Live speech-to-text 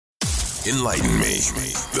Enlighten Me,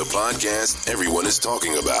 the podcast everyone is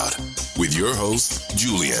talking about, with your host,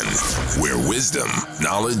 Julian, where wisdom,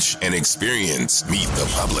 knowledge, and experience meet the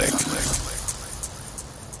public.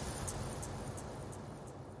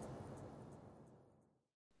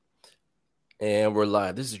 And we're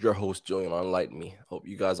live. This is your host, Julian on Enlighten Me. Hope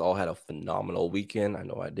you guys all had a phenomenal weekend. I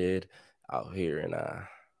know I did, out here in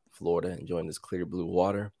Florida, enjoying this clear blue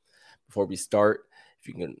water. Before we start, if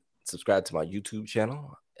you can subscribe to my YouTube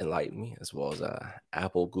channel, Enlighten Me, as well as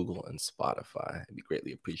Apple, Google, and Spotify. It'd be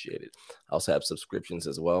greatly appreciated. I also have subscriptions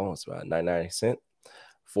as well. It's about 99¢,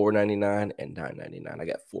 $4.99, and $9.99. I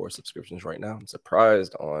got 4 subscriptions right now. I'm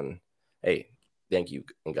surprised on, hey, thank you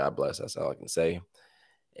and God bless. That's all I can say.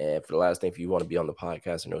 And for the last thing, if you want to be on the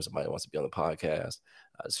podcast or know somebody wants to be on the podcast,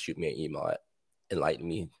 just shoot me an email at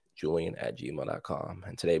enlightenmejulian@gmail.com.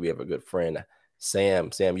 And today we have a good friend,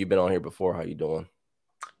 Sam. Sam, you've been on here before. How you doing?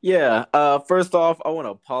 Yeah. First off, I want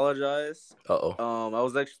to apologize. Uh-oh. I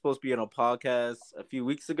was actually supposed to be on a podcast a few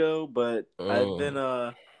weeks ago, but I've been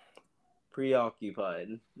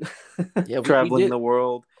preoccupied. Yeah, traveling the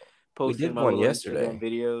world, posting my one little yesterday. Instagram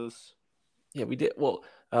videos. Yeah, we did. Well,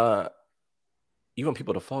 you want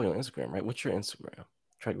people to follow you on Instagram, right? What's your Instagram?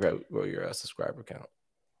 Try to grow your subscriber count.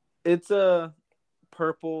 It's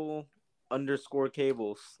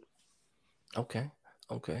purple_cables. Okay.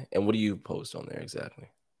 And what do you post on there exactly?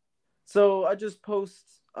 So I just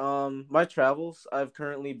post my travels. I've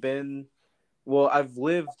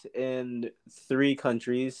lived in 3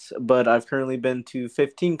 countries, but I've currently been to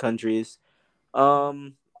 15 countries.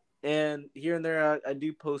 And here and there I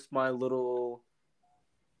do post my little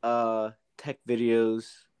tech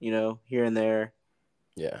videos, here and there.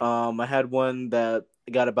 Yeah. I had one that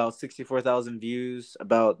got about 64,000 views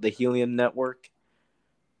about the Helium network,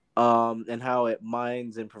 and how it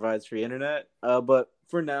mines and provides free internet. But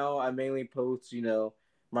for now, I mainly post,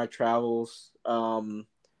 my travels. And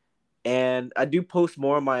I do post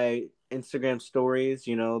more of my Instagram stories,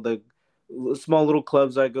 the small little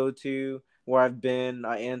clubs I go to, where I've been.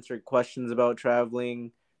 I answer questions about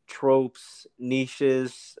traveling, tropes,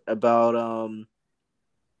 niches, about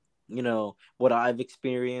what I've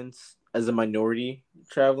experienced as a minority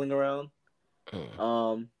traveling around.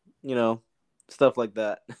 Stuff like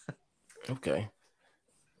that. Okay.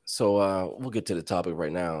 So we'll get to the topic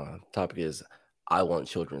right now. The topic is I want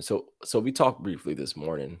children. So we talked briefly this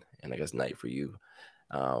morning, and I guess night for you,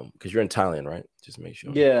 because you're in Thailand, right? Just make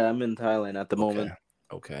sure. Yeah, I'm in Thailand at the moment.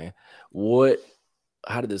 Okay.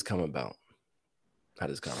 How did this come about? How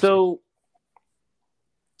did this come? So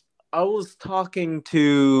I was talking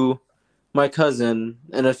to my cousin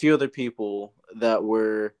and a few other people that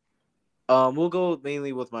were, we'll go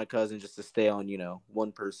mainly with my cousin just to stay on,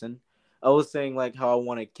 one person. I was saying like how I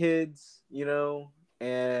wanted kids,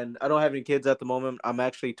 and I don't have any kids at the moment. I'm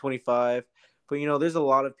actually 25, but there's a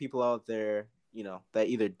lot of people out there, that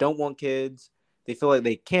either don't want kids, they feel like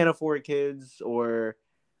they can't afford kids, or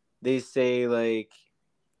they say like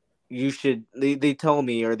they tell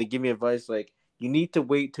me, or they give me advice like you need to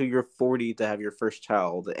wait till you're 40 to have your first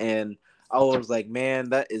child. And I was like,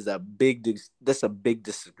 man, that's a big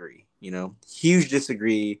disagree, huge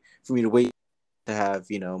disagree for me to wait to have,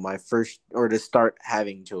 my first, or to start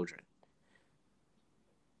having children.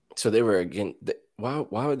 So they were again. Why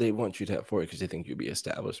would they want you to have 40? Because they think you'd be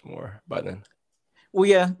established more by then. Well,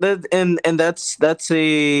 yeah,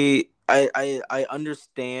 I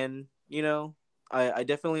understand. I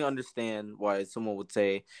definitely understand why someone would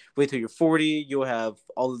say, wait till you're 40, you'll have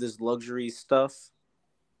all of this luxury stuff.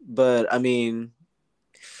 But I mean,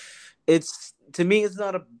 to me, it's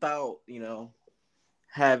not about,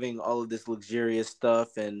 having all of this luxurious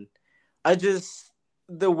stuff. And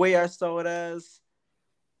the way I saw it as,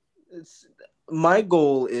 my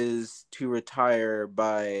goal is to retire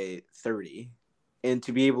by 30 and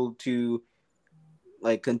to be able to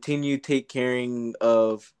like continue take caring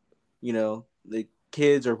of, the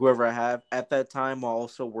kids or whoever I have at that time, while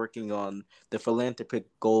also working on the philanthropic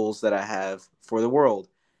goals that I have for the world.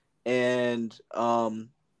 And I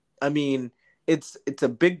mean, it's a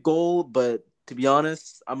big goal, but to be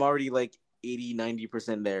honest, I'm already like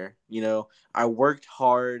 80-90% there. I worked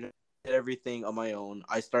hard, did everything on my own.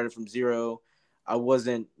 I started from zero. I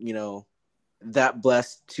wasn't, that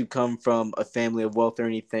blessed to come from a family of wealth or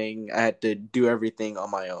anything. I had to do everything on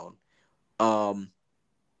my own.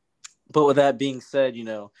 But with that being said,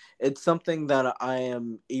 it's something that I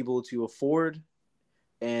am able to afford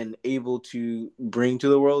and able to bring to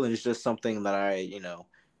the world, and it's just something that I,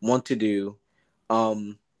 want to do.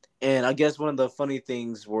 And I guess one of the funny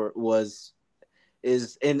things and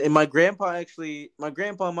my grandpa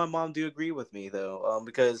and my mom do agree with me though,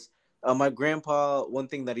 because my grandpa, one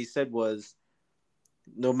thing that he said was,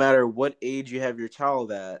 no matter what age you have your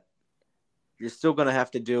child at, you're still going to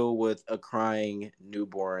have to deal with a crying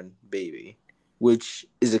newborn baby, which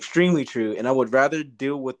is extremely true. And I would rather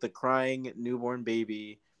deal with the crying newborn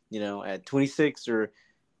baby, at 26 or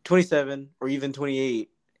 27 or even 28,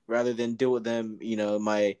 rather than deal with them, in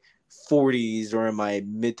my 40s or in my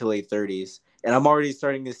mid to late 30s. And I'm already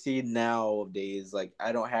starting to see nowadays, like,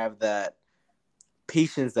 I don't have that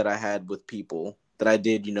patience that I had with people that I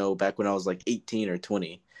did, back when I was like 18 or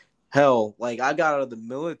 20. Hell, like, I got out of the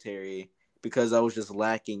military because I was just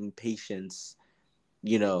lacking patience,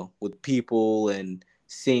 with people and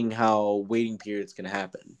seeing how waiting periods can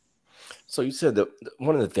happen. So you said that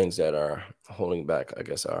one of the things that are holding back, I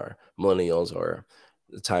guess, our millennials or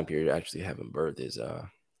the time period actually having birth is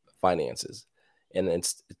finances. And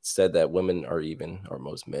it's said that women are even, or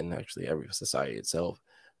most men, actually, every society itself,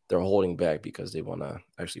 they're holding back because they want to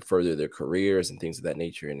actually further their careers and things of that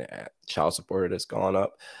nature. And child support has gone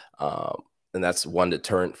up. And that's one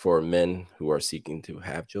deterrent for men who are seeking to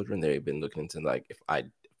have children. They've been looking into, like,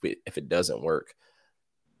 if it doesn't work,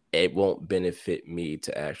 it won't benefit me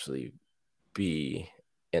to actually be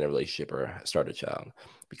in a relationship or start a child,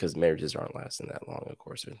 because marriages aren't lasting that long, of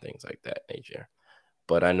course, and things like that nature.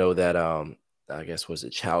 But I know that I guess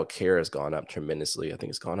child care has gone up tremendously. I think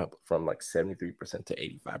it's gone up from like 73% to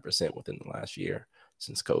 85% within the last year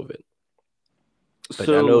since COVID. But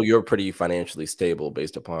I know you're pretty financially stable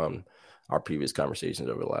based upon our previous conversations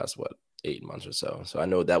over the last 8 months or so. So I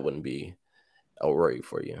know that wouldn't be a worry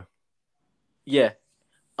for you. Yeah.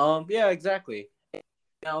 Yeah, exactly.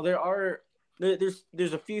 Now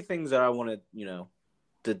there's a few things that I want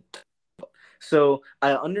to so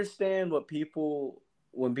I understand when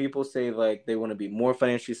people say, like, they want to be more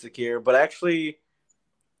financially secure, but actually,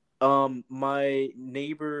 my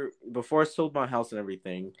neighbor, before I sold my house and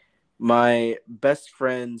everything, my best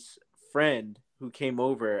friend's friend who came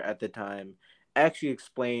over at the time actually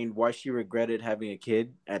explained why she regretted having a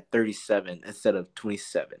kid at 37 instead of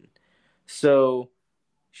 27. So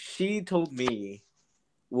she told me,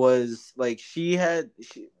 was like,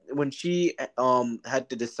 when she had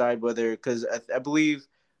to decide whether, because I believe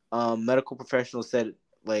medical professionals said,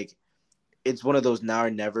 like, it's one of those now or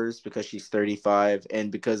nevers, because she's 35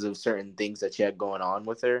 and because of certain things that she had going on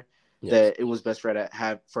with her. Yes. That it was best for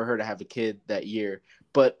her to have a kid that year.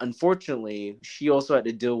 But unfortunately, she also had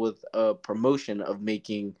to deal with a promotion of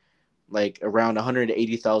making like around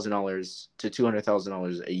 $180,000 to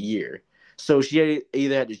 $200,000 a year. So she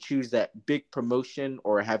either had to choose that big promotion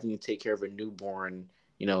or having to take care of a newborn,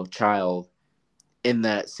 child in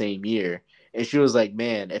that same year. And she was like,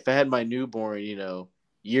 man, if I had my newborn,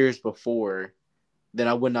 years before, then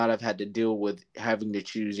I would not have had to deal with having to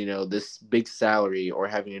choose, this big salary or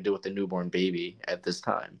having to deal with a newborn baby at this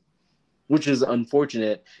time, which is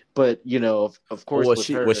unfortunate. But, of course, was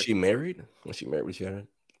she married? Was she married? Was she married?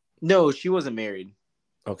 No, she wasn't married.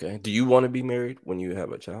 Okay. Do you want to be married when you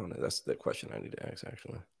have a child? That's the question I need to ask,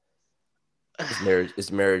 actually.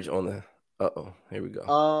 Is marriage on the... here we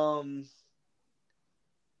go.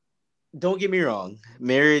 Don't get me wrong.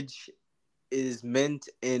 Marriage is meant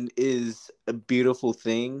and is a beautiful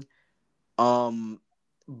thing.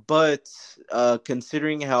 But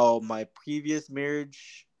considering how my previous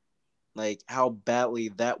marriage, like how badly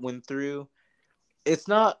that went through, it's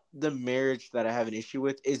not the marriage that I have an issue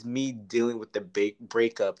with. It's me dealing with the big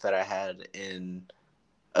breakup that I had in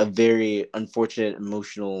a very unfortunate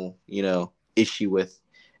emotional, issue with.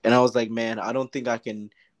 And I was like, man, I don't think I can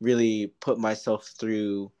really put myself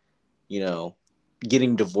through,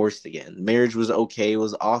 getting divorced again. Marriage was okay. It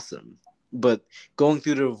was awesome. But going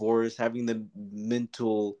through the divorce, having the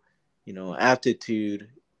mental, aptitude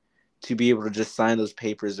to be able to just sign those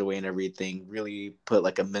papers away and everything really put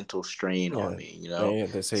like a mental strain on me, Yeah,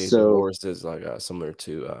 they say divorce is like similar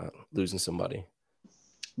to losing somebody.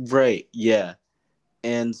 Right. Yeah.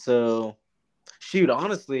 And so, shoot,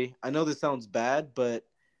 honestly, I know this sounds bad, but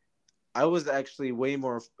I was actually way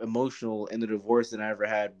more emotional in the divorce than I ever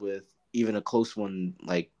had with even a close one,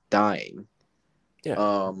 like, dying.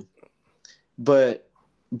 Yeah. But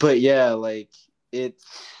yeah, like,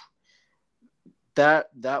 that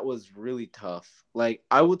was really tough. Like,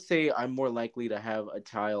 I would say I'm more likely to have a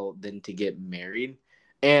child than to get married.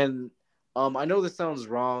 And I know this sounds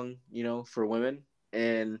wrong, for women.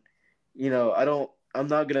 And, I don't want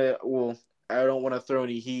to throw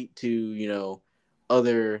any heat to,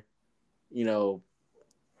 other,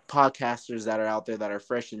 podcasters that are out there that are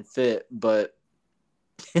fresh and fit, but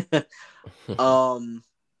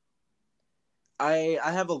I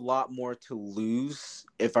have a lot more to lose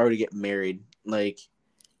if I were to get married. Like,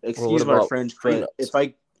 excuse my French, but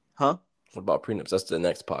Huh? What about prenups? That's the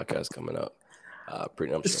next podcast coming up.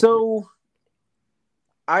 Prenuptial. So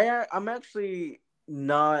I'm actually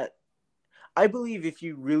not. I believe if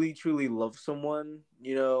you really truly love someone,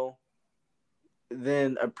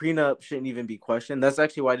 then a prenup shouldn't even be questioned. That's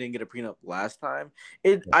actually why I didn't get a prenup last time.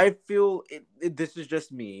 I feel this is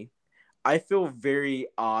just me. I feel very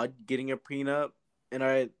odd getting a prenup, and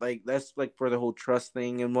I like that's like where the whole trust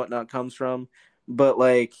thing and whatnot comes from. But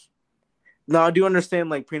like, no, I do understand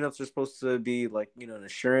like prenups are supposed to be like an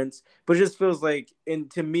assurance, but it just feels like,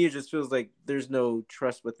 and to me, it just feels like there's no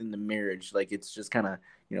trust within the marriage. Like it's just kind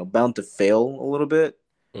of bound to fail a little bit.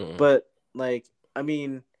 Mm. But like, I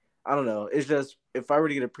mean, I don't know. It's just if I were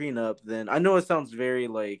to get a prenup, then I know it sounds very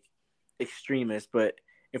like extremist, but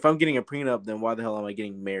if I'm getting a prenup, then why the hell am I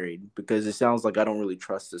getting married? Because it sounds like I don't really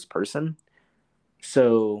trust this person.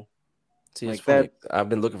 So See, it's like funny. that. I've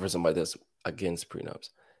been looking for somebody that's against prenups,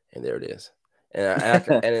 and there it is. And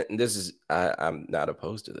and this is I'm not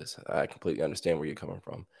opposed to this. I completely understand where you're coming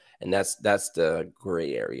from, and that's the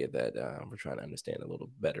gray area that we're trying to understand a little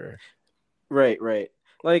better. Right, right.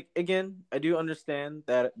 Like again, I do understand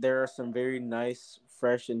that there are some very nice,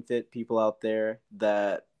 fresh and fit people out there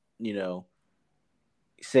that, you know,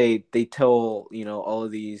 say they tell, all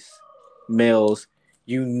of these males,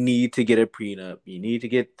 you need to get a prenup, you need to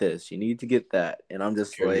get this, you need to get that. And I'm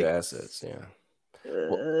just Secure your like, assets, yeah.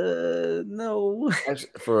 Well, no.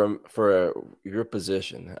 actually, for your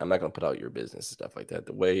position, I'm not gonna put out your business and stuff like that.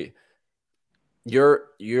 The way you're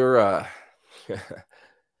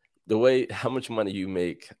the way how much money you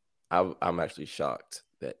make, I'm actually shocked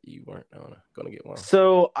that you weren't gonna get one.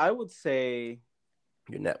 So I would say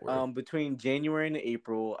Your net worth. between January and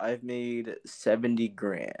April, I've made 70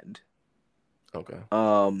 grand. Okay.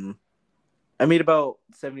 I made about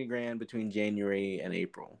 70 grand between January and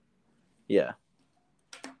April. Yeah.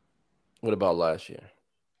 What about last year?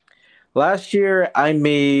 Last year, I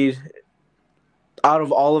made, out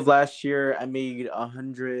of all of last year, I made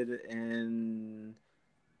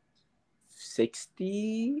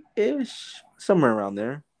 160 ish, somewhere around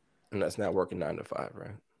there. And that's not working 9 to 5,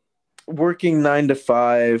 right? Working 9 to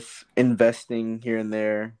 5, investing here and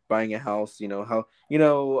there, buying a house.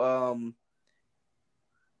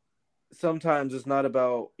 Sometimes it's not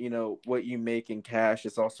about what you make in cash.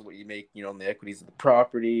 It's also what you make on the equities of the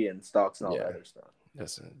property and stocks and all that Yeah, other stuff.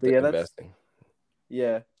 that's But yeah, investing.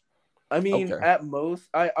 yeah. I mean, Okay. at most,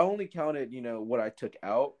 I only counted, what I took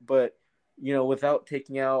out, but without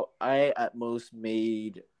taking out, I at most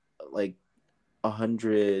made like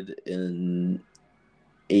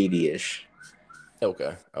 180-ish.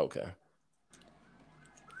 Okay. Okay.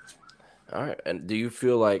 All right. And do you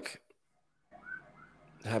feel like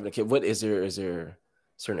having a kid? What is there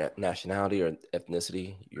certain nationality or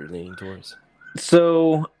ethnicity you're leaning towards?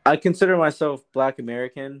 So I consider myself Black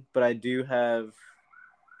American, but I do have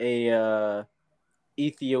a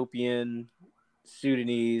Ethiopian,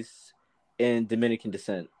 Sudanese, and Dominican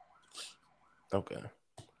descent. Okay.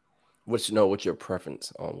 What's your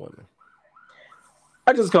preference on women?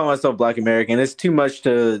 I just call myself Black American. It's too much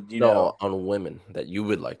to, No, on women that you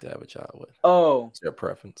would like to have a child with. Oh, Is there a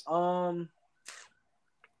preference? I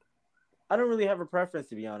don't really have a preference,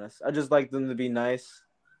 to be honest. I just like them to be nice,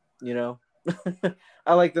 you know.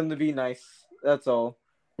 I like them to be nice. That's all.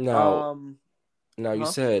 Now, Um, you huh?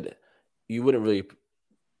 said you wouldn't really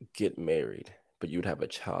get married, but you'd have a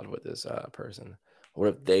child with this person. What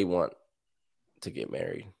if they want to get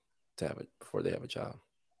married to have it before they have a child?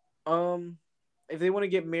 If they want to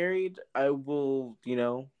get married, I will,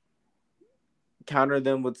 counter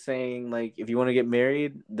them with saying like, if you want to get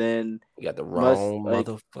married, then You got the must wrong like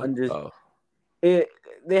motherfucker. under Oh, it.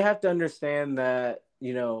 They have to understand that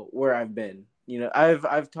where I've been.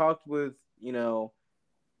 I've talked with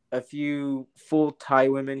a few full Thai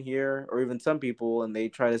women here, or even some people, and they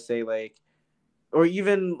try to say like, or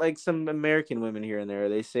even like some American women here and there.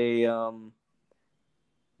 They say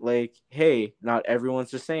like, hey, not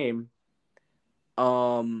everyone's the same.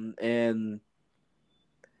 And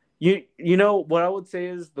what I would say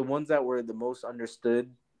is the ones that were the most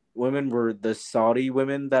understood women were the Saudi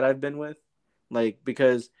women that I've been with, like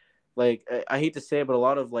because like I hate to say it, but a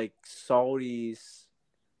lot of like Saudi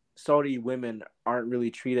women aren't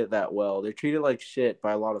really treated that well. They're treated like shit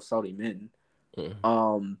by a lot of Saudi men. mm.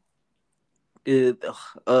 Um, it,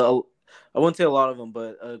 I wouldn't say a lot of them,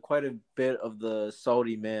 but quite a bit of the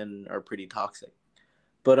Saudi men are pretty toxic.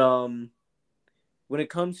 But when it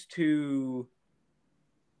comes to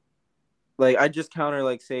like, I just counter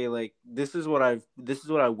like say like this is what I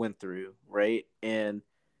went through, right? And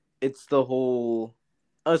it's the whole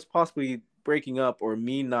us possibly breaking up or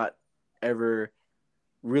me not ever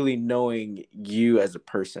really knowing you as a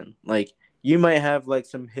person. Like you might have like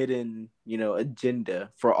some hidden, agenda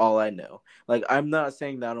for all I know. Like I'm not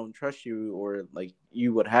saying that I don't trust you or like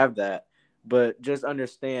you would have that, but just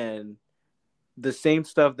understand the same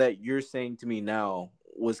stuff that you're saying to me now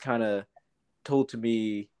was kind of told to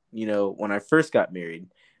me, when I first got married.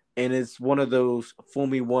 And it's one of those fool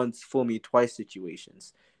me once, fool me twice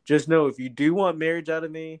situations. Just know if you do want marriage out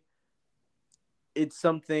of me, it's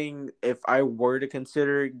something if I were to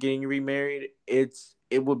consider getting remarried, it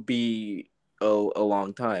would be a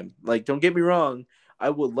long time. Like don't get me wrong, I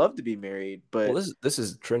would love to be married, Well, but this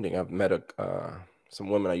is trending. I've met some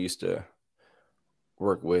women I used to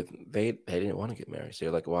work with. They didn't want to get married. So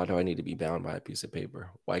they're like, why do I need to be bound by a piece of paper?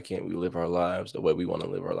 Why can't we live our lives the way we want to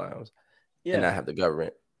live our lives and not yeah. have the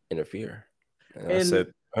government interfere? And I And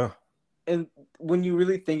said, oh, and when you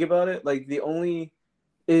really think about it, like the only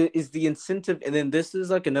is the incentive, and then this is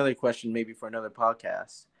like another question maybe for another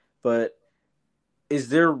podcast, but is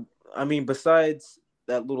there, I mean, besides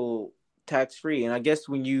that little tax free, and I guess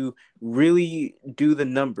when you really do the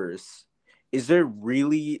numbers, is there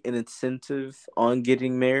really an incentive on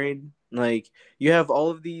getting married? Like you have all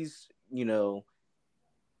of these,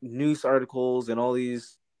 news articles and all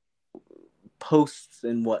these posts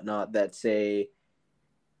and whatnot that say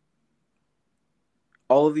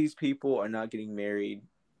all of these people are not getting married.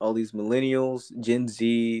 All these millennials, Gen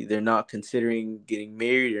Z, they're not considering getting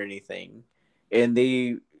married or anything. And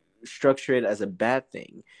they structure it as a bad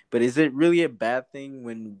thing. But is it really a bad thing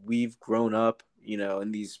when we've grown up,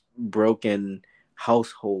 in these broken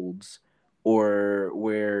households or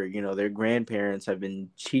where, their grandparents have been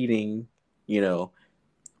cheating, you know,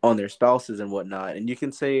 on their spouses and whatnot? And you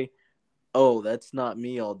can say, oh, that's not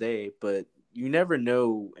me all day, but you never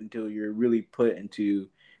know until you're really put into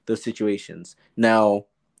those situations. Now,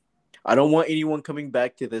 I don't want anyone coming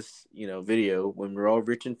back to this, video when we're all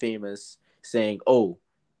rich and famous saying, "Oh,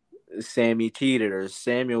 Sammy cheated or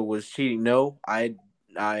Samuel was cheating." No, I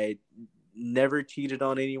never cheated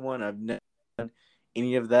on anyone. I've never done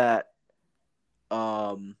any of that.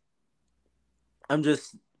 Um, I'm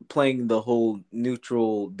just playing the whole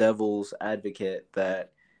neutral devil's advocate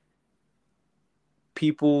that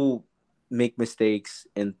people make mistakes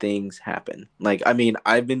and things happen. Like, I mean,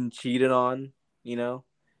 I've been cheated on, you know,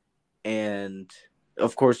 and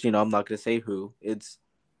of course, I'm not going to say who. It's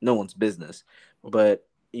no one's business. But,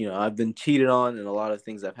 I've been cheated on and a lot of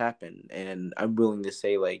things have happened. And I'm willing to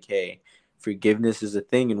say, like, hey, forgiveness is a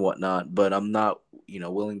thing and whatnot. But I'm not,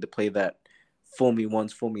 willing to play that fool me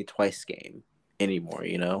once, fool me twice game anymore.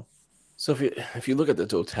 so if you look at the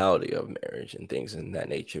totality of marriage and things in that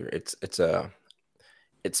nature,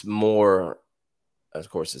 it's more, of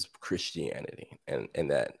course, it's Christianity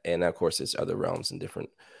and of course it's other realms and different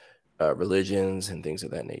religions and things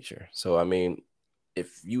of that nature. So I mean,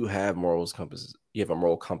 if you have morals compass, you have a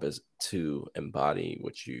moral compass to embody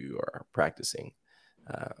what you are practicing.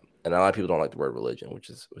 Uh, and a lot of people don't like the word religion, which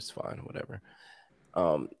is fine, whatever.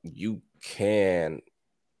 You can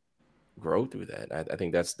grow through that. I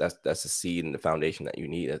think that's the seed and the foundation that you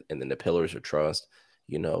need, and then the pillars of trust,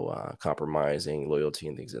 compromising, loyalty,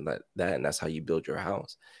 and things, and and that's how you build your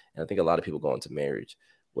house. And I think a lot of people go into marriage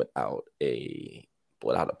without a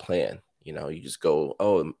without a plan. You just go,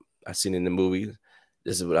 oh, I seen in the movies,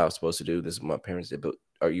 this is what I was supposed to do. This is what my parents did. But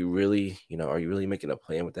are you really making a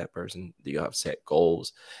plan with that person? Do you have set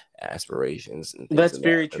goals, aspirations, and things That's of that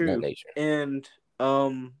very of that true. nature? And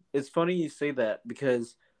it's funny you say that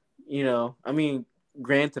because, I mean,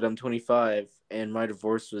 granted I'm 25 and my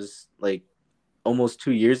divorce was like almost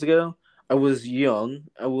 2 years ago. I was young,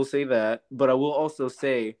 I will say that, but I will also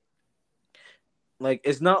say like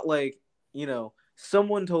it's not like,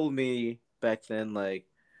 someone told me back then like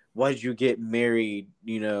why did you get married,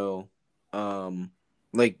 um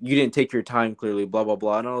like you didn't take your time clearly, blah blah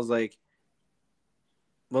blah. And I was like,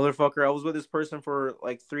 motherfucker, I was with this person for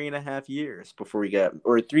like 3.5 years before we got,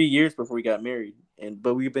 or 3 years before we got married,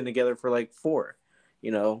 but we've been together for like four,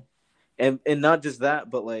 you know, and not just that,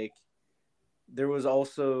 but like there was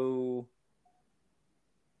also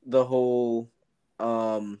the whole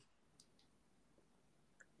um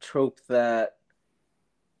trope that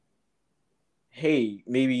hey,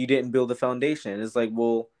 maybe you didn't build a foundation. It's like,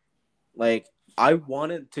 well, like I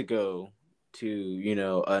wanted to go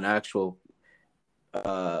to, an actual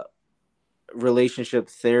uh relationship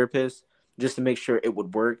therapist just to make sure it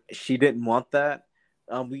would work. She didn't want that.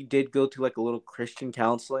 We did go to like a little Christian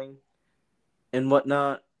counseling and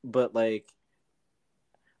whatnot, but like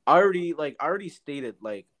I already stated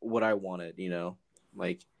like what I wanted,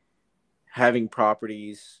 like having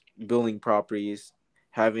properties, building properties,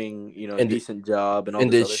 having, you know, a And decent job and all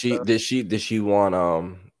and this did other she stuff. did she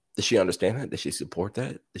want did she understand that? Did she support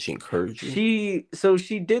that? Did she encourage you?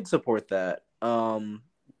 She did support that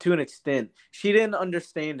to an extent. She didn't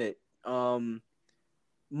understand it.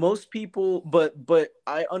 Most people, but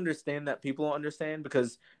I understand that people don't understand,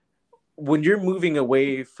 because when you're moving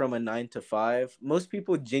away from a 9 to 5, most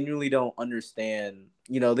people genuinely don't understand.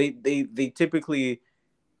 You know, they typically,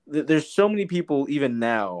 there's so many people even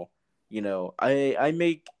now. You know, I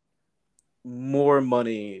make more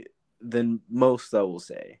money than most, I will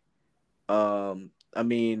say. I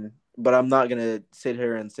mean, but I'm not gonna sit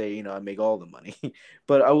here and say, you know, I make all the money.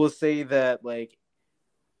 But I will say that, like,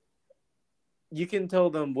 you can tell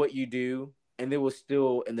them what you do, and they will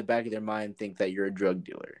still, in the back of their mind, think that you're a drug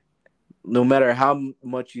dealer. No matter how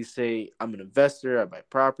much you say, I'm an investor, I buy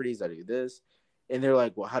properties, I do this, and they're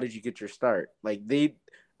like, well, how did you get your start? Like,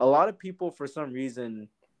 a lot of people for some reason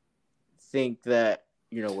think that,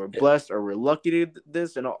 you know, we're Yeah. blessed or we're lucky to do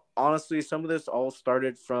this, and honestly, some of this all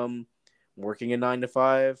started from working a 9 to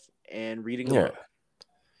 5 and reading a Yeah. book.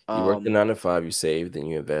 You work the Um, 9 to 5, you save, then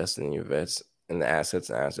you invest, and you invest in the assets,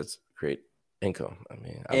 and assets create income. I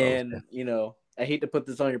mean, I don't understand. and you know, I hate to put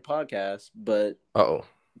this on your podcast, but Uh-oh.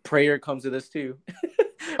 prayer comes with this too.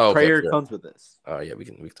 Oh, okay, Prayer fair. comes with this. Oh yeah, we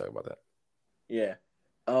can talk about that. Yeah.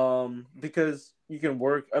 Because you can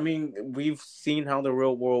work. I mean, we've seen how the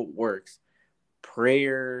real world works.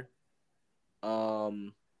 Prayer,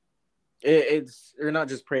 it's, or not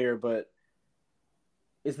just prayer, but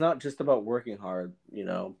it's not just about working hard. You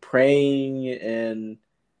know, praying, and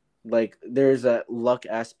like there's that luck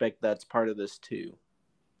aspect that's part of this too.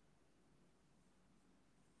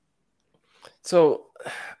 So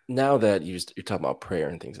now that you're talking about prayer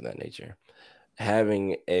and things of that nature,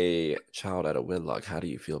 having a child out of wedlock, how do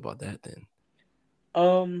you feel about that then?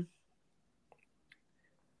 Um,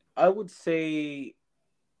 I would say,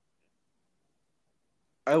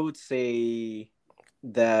 I would say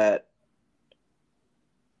that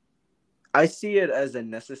I see it as a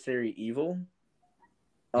necessary evil.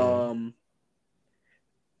 Mhm. Um,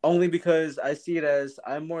 Only because I see it as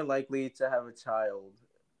I'm more likely to have a child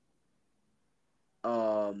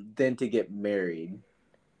than to get married.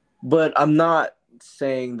 But I'm not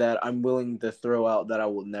saying that I'm willing to throw out that I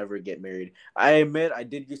will never get married. I admit I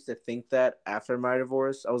did used to think that after my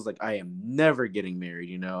divorce. I was like, I am never getting married,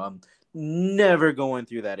 you know. I'm never going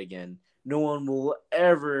through that again. No one will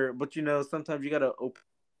ever, but you know, sometimes you gotta open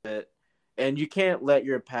it, and you can't let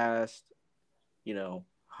your past, you know,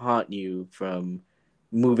 haunt you from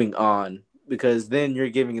moving on, because then you're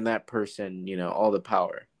giving that person, you know, all the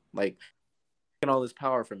power. Like, taking all this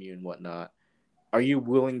power from you and whatnot. Are you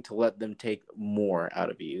willing to let them take more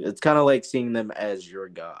out of you? It's kind of like seeing them as your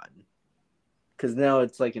god, because now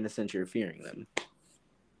it's like, in a sense, you're fearing them.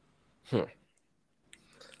 Hmm.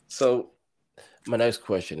 So my next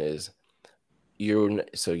question is,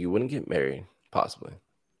 so you wouldn't get married, possibly.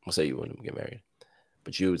 We'll say you wouldn't get married,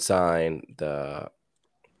 but you would sign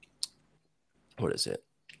what is it?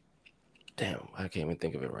 Damn, I can't even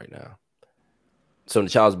think of it right now. So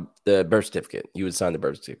the birth certificate, you would sign the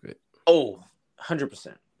birth certificate. Oh,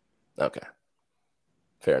 100%. Okay,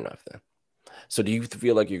 fair enough then. So do you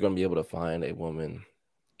feel like you're going to be able to find a woman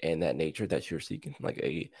in that nature that you're seeking, like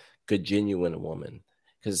a good, genuine woman?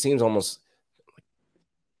 Because it seems almost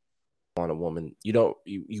on a woman, you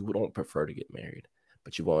don't prefer to get married,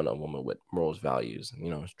 but you want a woman with morals, values, you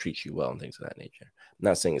know, treats you well and things of that nature. I'm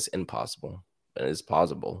not saying it's impossible, and it's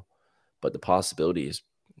possible, but the possibility is,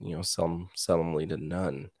 you know, seldomly to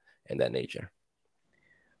none in that nature.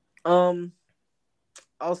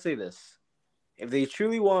 I'll say this: if they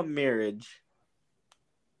truly want marriage,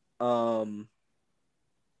 um,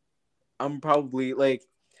 I'm probably like,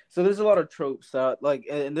 so there's a lot of tropes that, like,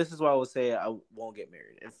 and this is why I would say I won't get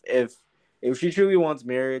married. If she truly wants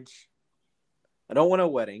marriage, I don't want a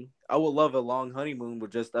wedding. I would love a long honeymoon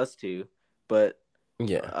with just us two, but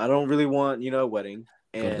Yeah, I don't really want, you know, a wedding.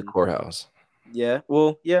 go to the And courthouse, yeah,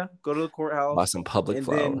 well, yeah, go to the buy courthouse, some public and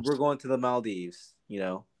then flowers. we're going to the Maldives. You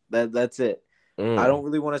know, that's it. I Mm, don't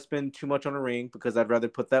really want to spend too much on a ring, because I'd rather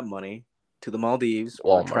put that money to the Maldives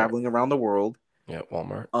or Walmart. traveling around the world, Yeah,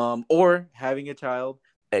 Walmart. or having a child.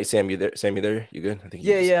 Hey, Sam, you there? Sam, you there? You good? I think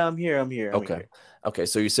you Yeah, just. yeah, I'm here. I'm here. I'm Okay. here. Okay.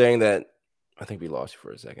 So you're saying that I think we lost you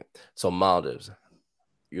for a second. So Maldives.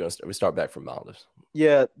 We start back from Maldives.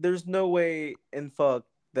 Yeah, there's no way in fuck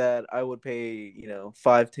that I would pay, you know,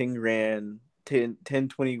 5, 10 grand, 10, 10,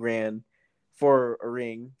 20 grand for a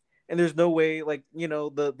ring. And there's no way, like, you know,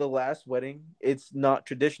 the last wedding, it's not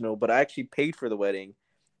traditional, but I actually paid for the wedding,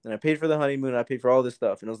 and I paid for the honeymoon, I paid for all this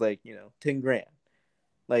stuff, and it was like, you know, 10 grand.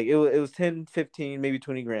 Like, it was 10, 15, maybe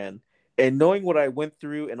 20 grand. And knowing what I went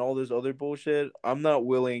through and all this other bullshit, I'm not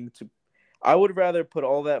willing to. I would rather put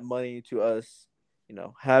all that money to us,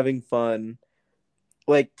 having fun.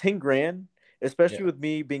 Like 10 grand, especially Yeah. with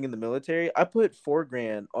me being in the military, I put 4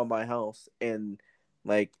 grand on my house and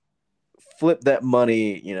like flip that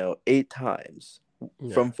money, 8 times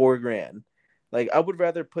Yeah. from 4 grand. Like I would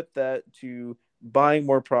rather put that to buying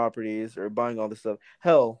more properties or buying all this stuff.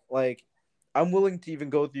 Hell, like I'm willing to even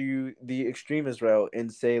go through the extremist route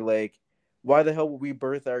and say like, why the hell would we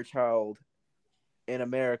birth our child in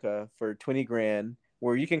America for 20 grand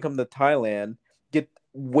where you can come to Thailand, get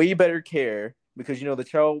way better care because the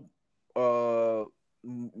child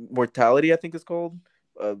mortality I think is called.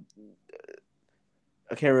 Uh,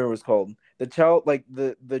 I can't remember what it's called. The child like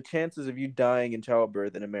the chances of you dying in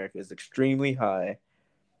childbirth in America is extremely high,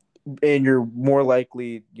 and you're more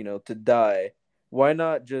likely, to die. Why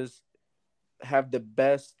not just have the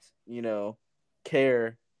best,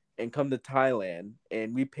 care and come to Thailand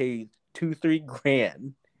and we pay 2-3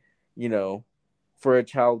 grand, you know, for a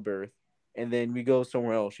childbirth, and then we go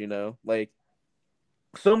somewhere else, like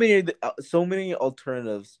so many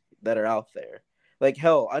alternatives that are out there. Like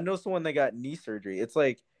hell, I know someone that got knee surgery. It's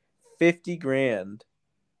like 50 grand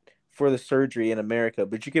for the surgery in America,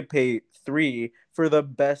 but you could pay 3 for the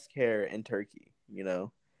best care in Turkey.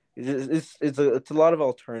 It's a lot of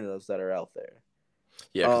alternatives that are out there.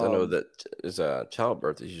 Yeah, because I know Um, that is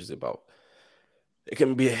childbirth is usually about it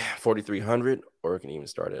can be 4,300 or it can even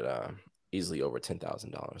start at easily over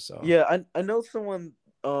 $10,000. So yeah, I know someone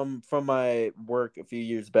from my work a few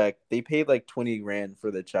years back. They paid like 20 grand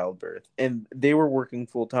for the childbirth, and they were working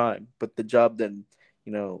full time, but the job didn't.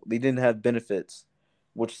 They didn't have benefits,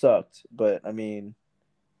 which sucked. But I mean,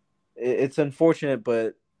 it's unfortunate,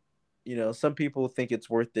 but some people think it's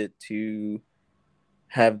worth it to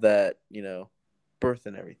have that, birth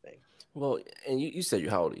and everything. well, and you said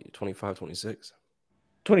how old are you? 25, 26?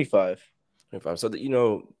 25. 25. So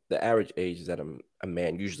that the average age that a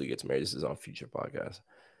man usually gets married. This is on future podcast.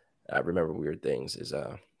 I remember weird things is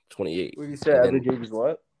 28, What do you say? and then Average age is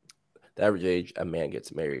what? the average age a man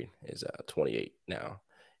gets married is 28 now,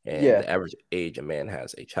 and Yeah. the average age a man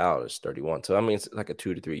has a child is 31. So I mean, it's like a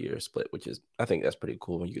 2 to 3 year split, which is I think that's pretty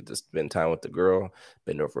cool. You get to spend time with the girl,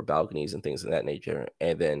 bend over balconies and things of that nature,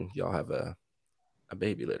 and then y'all have a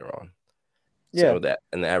baby later on. Yeah. So that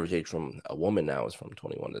and the average age from a woman now is from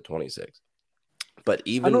 21 to 26. But I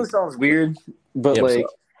know even it sounds weird, but yeah, so like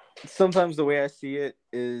sometimes the way I see it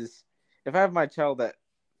is if I have my child at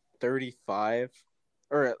 35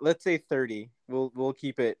 or let's say 30, we'll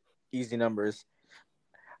keep it easy numbers.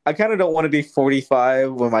 I kind of don't want to be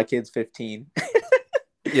 45 when my kid's 15.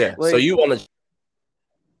 yeah, so Like you want to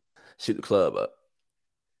shoot the club up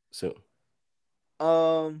soon?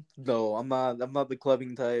 no, I'm not the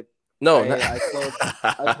clubbing type. No, not,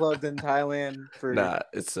 I clubbed in Thailand for nah.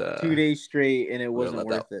 It's 2 days straight and it we're gonna wasn't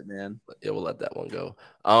let that. worth it, man. Yeah, we'll let that one go.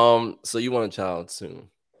 So you want a child soon?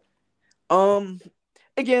 Um,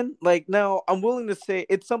 Again, like now, I'm willing to say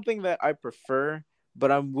it's something that I prefer,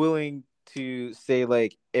 but I'm willing to say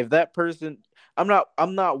like if that person, I'm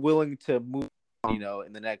not willing to move,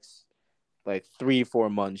 in the next like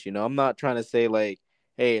 3-4 months. I'm not trying to say like,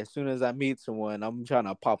 hey, as soon as I meet someone, I'm trying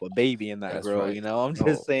to pop a baby in that That's girl. right. I'm Oh,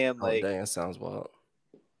 just saying oh, like, dang, that sounds wild.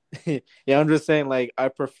 yeah, I'm just saying like I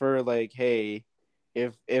prefer like, hey,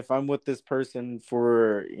 if I'm with this person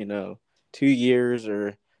for 2 years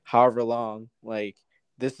or however long, like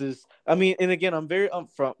this is, I mean, and again, I'm very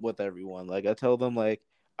upfront with everyone. Like I tell them like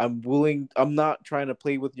I'm not trying to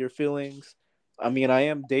play with your feelings. I mean, I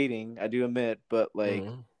am dating, I do admit, but like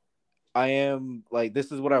Mhm. I am like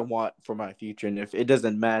this is what I want for my future, and if it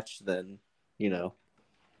doesn't match, then you know.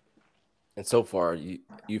 And so far,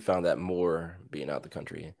 you found that more being out the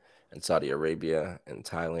country in Saudi Arabia and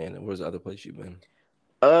Thailand, and where's the other place you've been?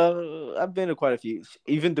 I've been to quite a few,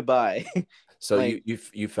 even Dubai. So Like,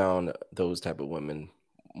 you found those type of women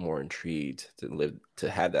more intrigued to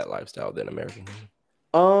have that lifestyle than American women?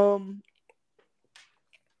 um,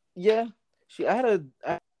 yeah, I had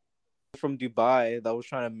a from Dubai that was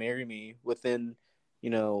trying to marry me within, you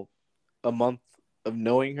know, a month of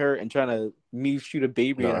knowing her and trying to me shoot a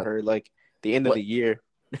baby in No, her like the end of what? the year.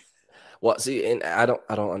 Well, see, and I don't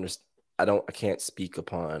understand. I can't speak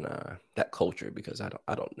upon that culture because I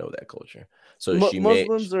don't know that culture. So Mu- she made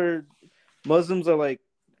Muslims are Muslims are like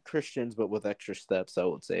Christians but with extra steps, I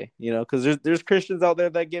would say. Because there's Christians out there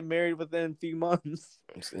that get married within a few months.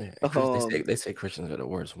 Um, they say Christians are the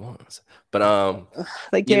worst ones, but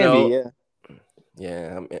they you can be, know, yeah.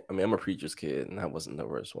 yeah. I mean, I'm a preacher's kid, and I wasn't the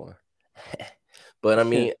worst one. But I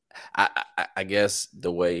mean, I guess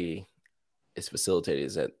the way it's facilitated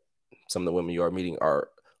is that some of the women you are meeting are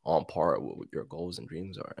on par with what your goals and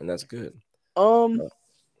dreams are, and that's good. Um,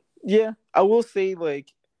 yeah, I will say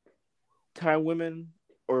like Thai women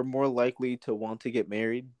are more likely to want to get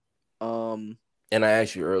married. Um, And I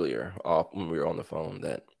asked you earlier when we were on the phone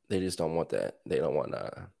that they just don't want that. They don't want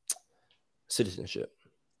citizenship.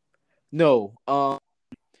 no.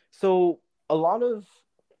 So a lot of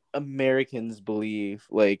Americans believe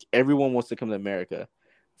like everyone wants to come to America.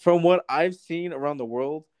 From what I've seen around the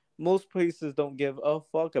world, most places don't give a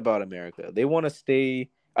fuck about America. They want to stay.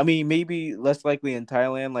 I mean, maybe less likely in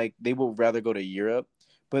Thailand, like they would rather go to Europe,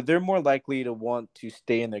 but they're more likely to want to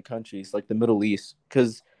stay in their countries, like the Middle East.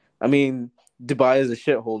 Because, I mean, Dubai is a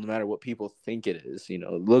shithole no matter what people think it is. You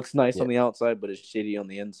know, it looks nice Yeah. on the outside, but it's shitty on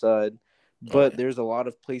the inside. Oh, But yeah. there's a lot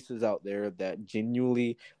of places out there that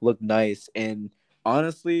genuinely look nice. And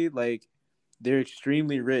honestly, like, they're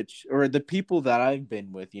extremely rich, or the people that I've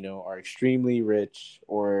been with, you know, are extremely rich,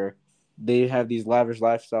 or they have these lavish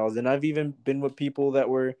lifestyles. And I've even been with people that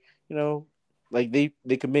were, you know, like they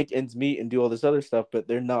could make ends meet and do all this other stuff, but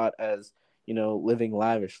they're not as, you know, living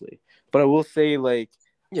lavishly. But I will say, like,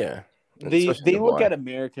 Yeah, and they especially they look Dubai. at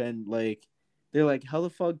America and like they're like, how the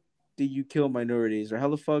fuck do you kill minorities, or how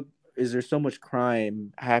the fuck is there so much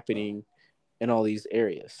crime happening in all these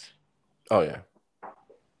areas? Oh yeah,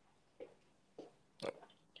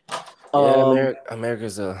 yeah. Um,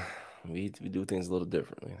 America's we do things a little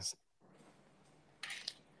differently.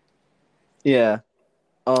 yeah.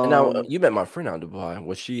 And now Um, you met my friend out in Dubai.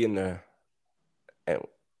 Was she in the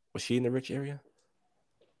rich area?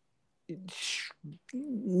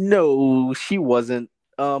 No, she wasn't.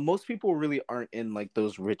 Most people really aren't in like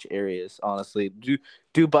those rich areas. Honestly,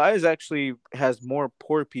 Dubai is actually has more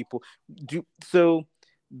poor people. So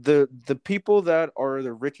the people that are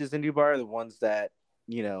the richest in Dubai are the ones that,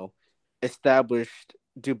 you know, established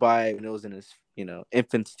Dubai when it was in its, you know,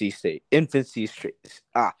 infancy Infancy state.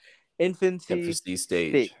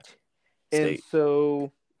 And state,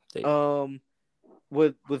 so state. um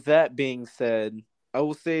with that being said, I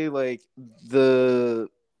will say like the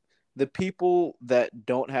the people that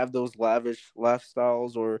don't have those lavish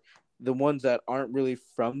lifestyles, or the ones that aren't really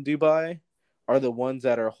from Dubai, are the ones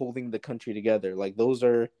that are holding the country together. Like those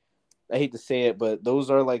are, I hate to say it, but those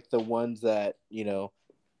are like the ones that, you know,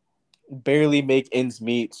 barely make ends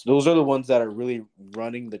meet. So those are the ones that are really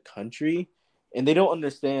running the country, and they don't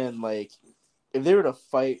understand like if they were to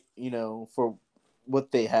fight, you know, for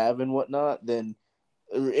what they have and whatnot, then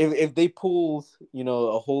if they pull, you know,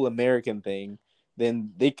 a whole American thing,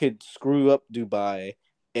 then they could screw up Dubai,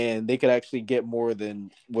 and they could actually get more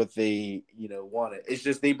than what they, you know, wanted. It's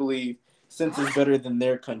just they believe since it's better than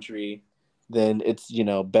their country, then it's, you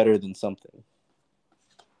know, better than something.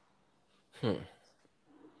 Hmm.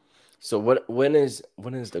 So when is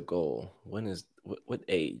the goal? What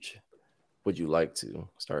age would you like to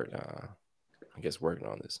start? I guess working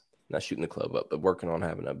on this, not shooting the club up, but working on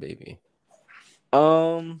having a baby.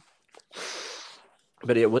 Um,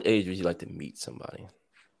 But at what age would you like to meet somebody?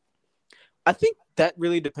 I think that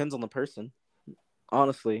really depends on the person.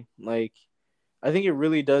 Honestly, like I think it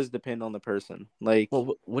really does depend on the person. Like,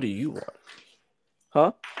 Well, what do you want?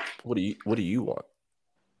 huh? What do you want?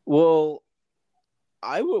 Well,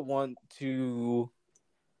 I would want to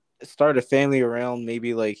start a family around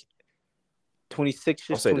maybe like I'll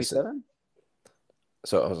 26ish, say this. 27.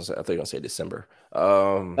 So I was gonna say, I thought you were gonna say December.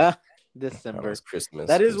 Ah, I know December. it's Christmas.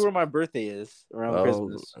 That is Christmas. where my birthday is, around Well,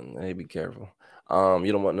 Christmas. hey, be careful.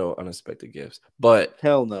 You don't want no unexpected gifts. But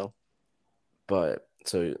Hell no.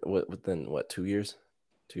 so what? Within what? 2 years?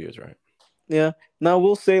 2 years, right? Yeah. Now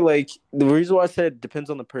we'll say like the reason why I said it depends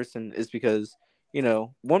on the person is because, you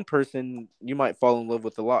know, one person you might fall in love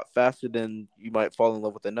with a lot faster than you might fall in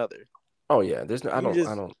love with another. Oh yeah. There's no. I You don't. I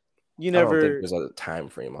just don't. you I don't think never there's a time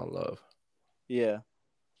frame on love. yeah,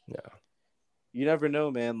 Yeah. you never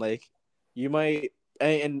know, man. Like you might,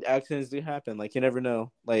 and accidents do happen. Like you never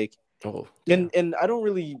know. Like Oh yeah. and I don't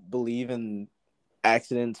really believe in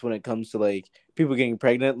accidents when it comes to like people getting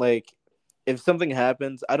pregnant. Like if something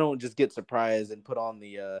happens, I don't just get surprised and put on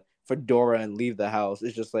the fedora and leave the house.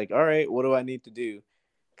 It's just like, all right, what do I need to do?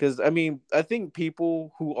 Because I mean, I think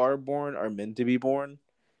people who are born are meant to be born.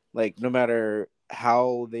 Like no matter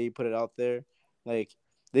how they put it out there, like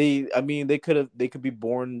I mean, they could be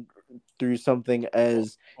born through something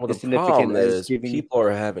as Well, the insignificant problem as is giving. people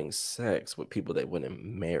are having sex with people they wouldn't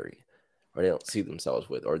marry, or they don't see themselves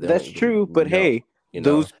with, or they don't That's even true, but know. hey, You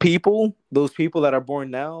know. those people that are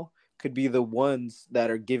born now could be the ones that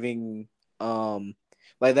are giving,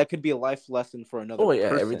 like that could be a life lesson for another Oh yeah,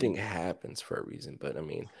 everything person. happens for a reason. But I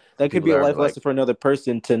mean, the That could people be that a are life like, lesson for another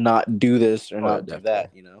person to not do this or oh yeah, not do definitely,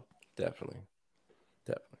 that, you know. definitely,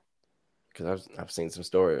 definitely. because I've seen some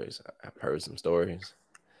stories. I've heard some stories,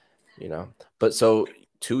 you know. But so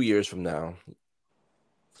 2 years from now,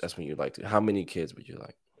 that's when you'd like to. How many kids would you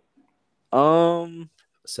like?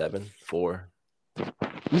 7, 4,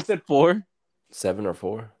 You said 4? 7 or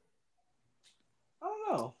 4 I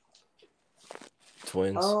don't know.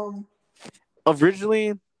 twins.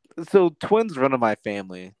 Originally, so twins run in my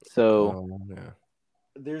family, so Yeah.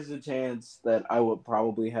 there's a chance that I would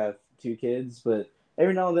probably have 2 kids, but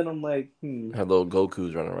every now and then I'm like, Have little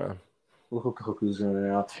Gokus running around. little Goku's running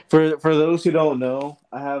around. For those who don't know,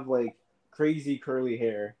 I have like crazy curly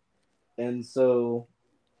hair, and so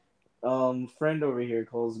friend over here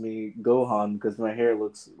calls me Gohan because my hair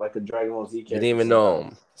looks like a Dragon Ball Z character. You didn't even know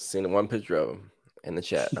him. Seen one picture of him in the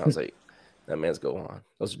chat. I was like, that man's Gohan.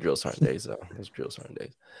 Those are drill sergeant days, though. Those are drill sergeant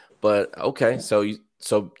days. But okay, so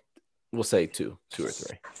we'll say 2 or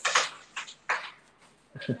 3.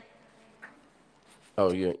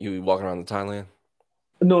 Oh, you walking around Thailand?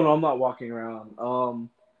 No, I'm not walking around.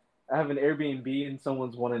 I have an Airbnb and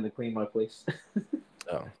someone's wanting to clean my place.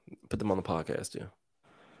 Oh, put them on the podcast too.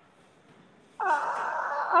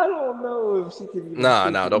 I don't know if she can. Nah,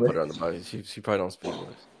 don't put her on the podcast. She probably don't speak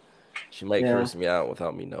English. She might curse me out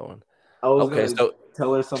without me knowing. I was gonna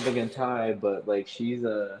tell her something in Thai, but like she's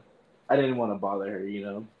I didn't want to bother her, you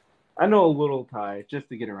know. I know a little Thai just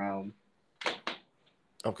to get around.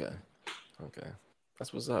 Okay,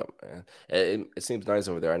 that's what's up, man. It seems nice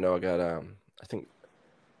over there. I know I got I think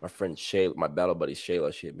my friend Shayla, my battle buddy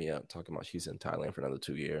Shayla, she hit me up talking about she's in Thailand for another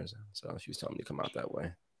 2 years, so she was telling me to come out that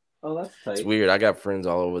way. Oh, that's tight. It's weird. I got friends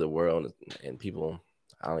all over the world and people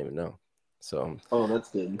I don't even know. So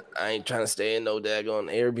that's good. I ain't trying to stay in no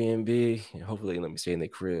daggone Airbnb. Hopefully they let me stay in their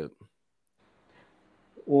crib.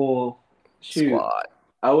 Well, shoot. Squad.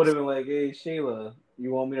 I would have been like, hey Shayla,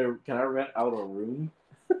 can I rent out a room?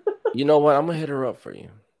 You know what? I'm gonna hit her up for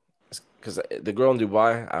you. Because the girl in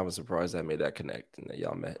Dubai, I was surprised I made that connect and that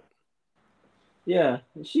y'all met. Yeah,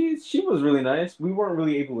 she was really nice. We weren't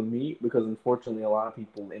really able to meet because unfortunately a lot of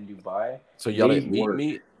people in Dubai. So y'all didn't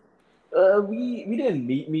meet? We didn't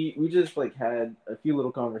meet. We just like had a few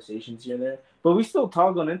little conversations here and there, but we still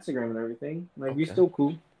talk on Instagram and everything. Like we still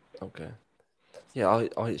cool. Okay. Yeah,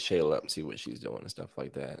 I'll hit Shayla up and see what she's doing and stuff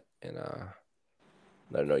like that, and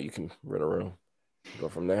let her know you can rent a room. Go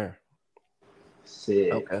from there.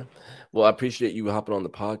 Sick. Okay. Well, I appreciate you hopping on the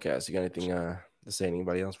podcast. You got anything to say to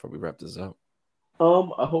anybody else before we wrap this up?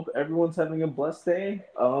 I hope everyone's having a blessed day.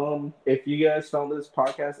 If you guys found this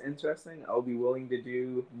podcast interesting, I'll be willing to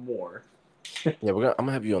do more. Yeah, I'm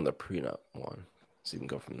gonna have you on the prenup one, so you can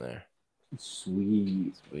go from there.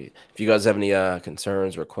 Sweet. If you guys have any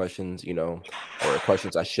concerns or questions, or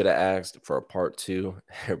questions I should have asked for a part 2,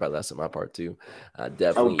 everybody left in my part 2,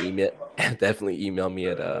 definitely email me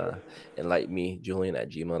at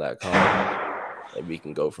enlightenmejulian@gmail.com, and we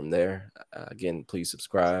can go from there. Again, please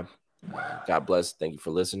subscribe. God bless. Thank you for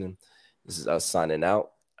listening. This is us signing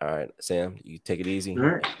out. All right, Sam, you take it easy. All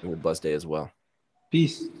right. Have a blessed day as well.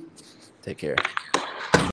 Peace. Take care.